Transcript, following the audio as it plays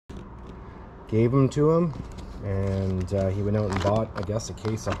gave them to him, and he went out and bought, I guess, a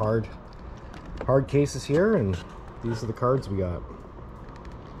case of hard cases here, and these are the cards we got.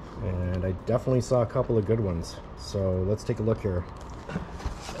 And I definitely saw a couple of good ones, so let's take a look here.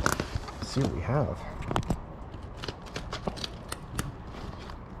 See what we have.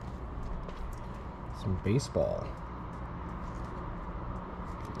 Some baseball.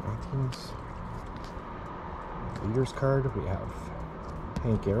 19's. Leaders card. We have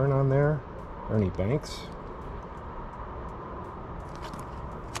Hank Aaron on there. Ernie Banks.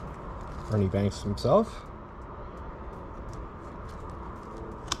 Ernie Banks himself.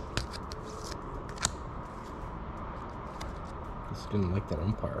 Just didn't like that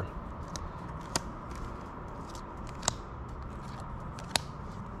umpire.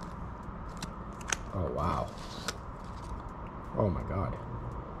 Oh wow. Oh my god.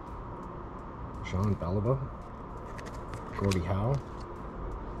 Jean Beliveau. Gordie Howe.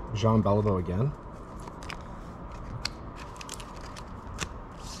 Jean Beliveau again.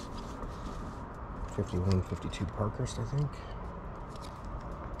 '51, '52 Parkhurst, I think.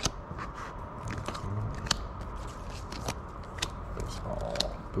 Baseball.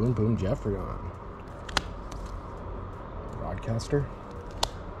 Boom Boom Jeffrey on. Broadcaster.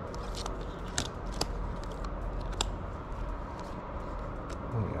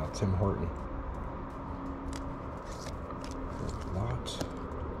 Oh yeah, Tim Horton. Lot.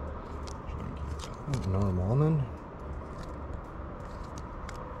 Norm Allman.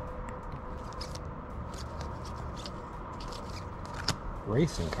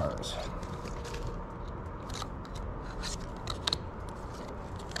 Racing cars.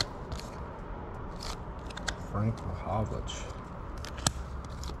 Frank Mahovlich.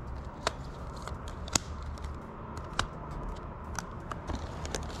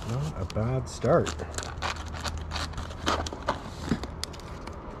 Not a bad start.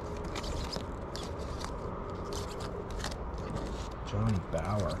 Johnny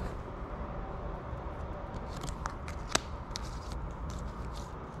Bauer.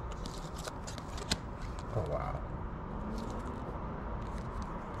 Oh wow.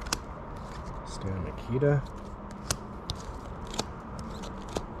 Stan Mikita.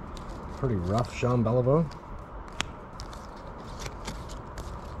 Pretty rough Jean Beliveau.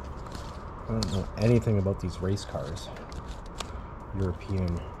 I don't know anything about these race cars.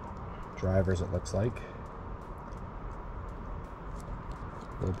 European drivers, it looks like.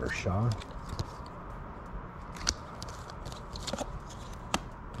 Wilbur Shaw.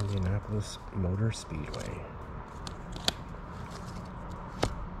 Indianapolis Motor Speedway.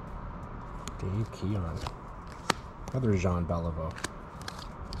 Dave Keon. Another Jean Beliveau.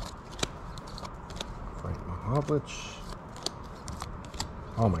 Frank Mahovlich.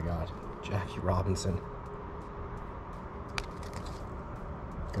 Oh my god. Jackie Robinson.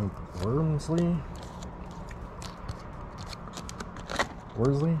 Gump Wormsley.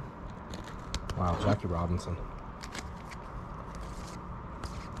 Worsley? Wow, Jackie Robinson.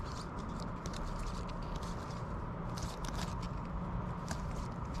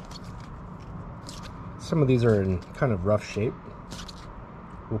 Some of these are in kind of rough shape.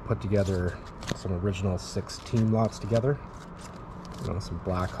 We'll put together some original 6 team lots together. You know, some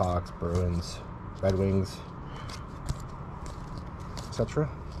Blackhawks, Bruins, Red Wings, etc.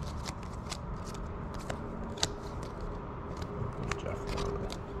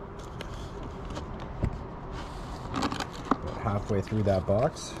 Halfway through that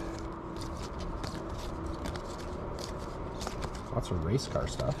box. Lots of race car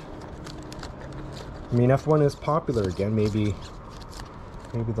stuff. I mean, F1 is popular again. Maybe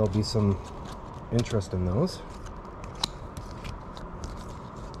there'll be some interest in those.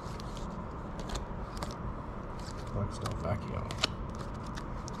 Vecchio.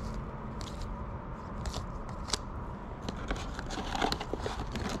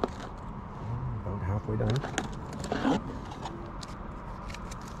 About halfway done.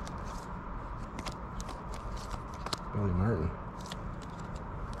 Billy Martin.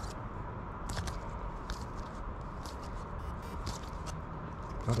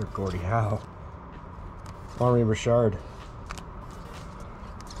 Another Gordie Howe. Henri Richard.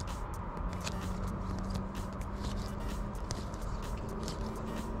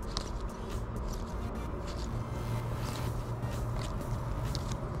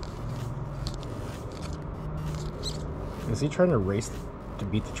 Is he trying to race to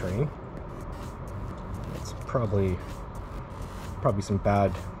beat the train? It's probably some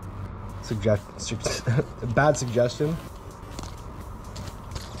bad suggestion.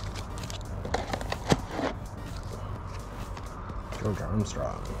 George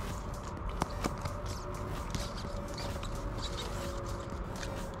Armstrong.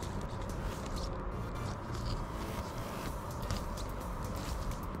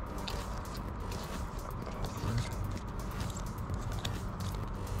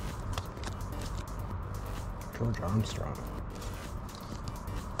 George Armstrong.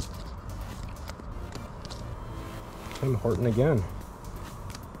 Tim Horton again.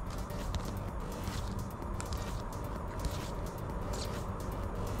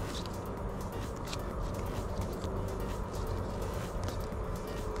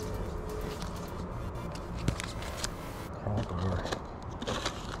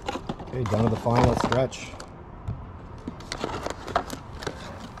 Okay, down to the final stretch.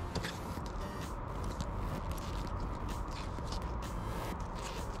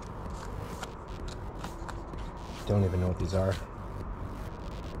 Don't even know what these are.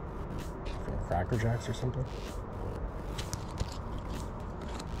 Cracker Jacks or something?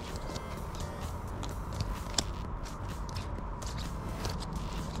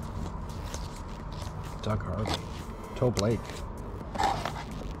 Doug Harvey. Toe Blake.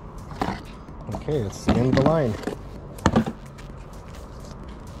 Okay, it's the end of the line.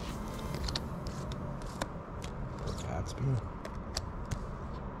 Gatsby.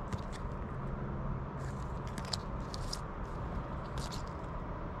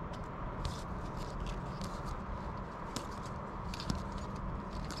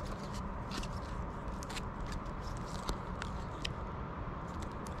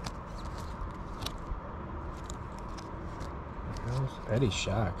 Eddie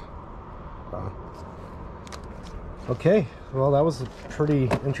Shack. Wow. Okay, well that was a pretty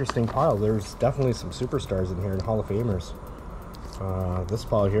interesting pile. There's definitely some superstars in here and Hall of Famers. This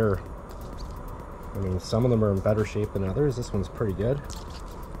pile here, I mean, some of them are in better shape than others. This one's pretty good.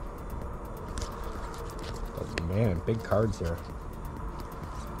 But man, big cards here.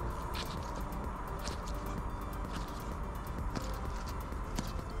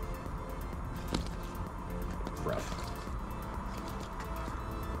 Rough.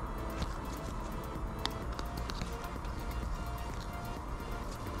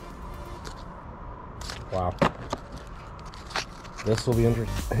 Wow. This will be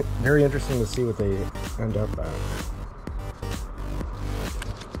very interesting to see what they end up at.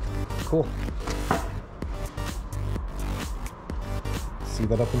 Cool. See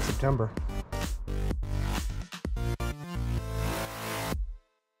that up in September.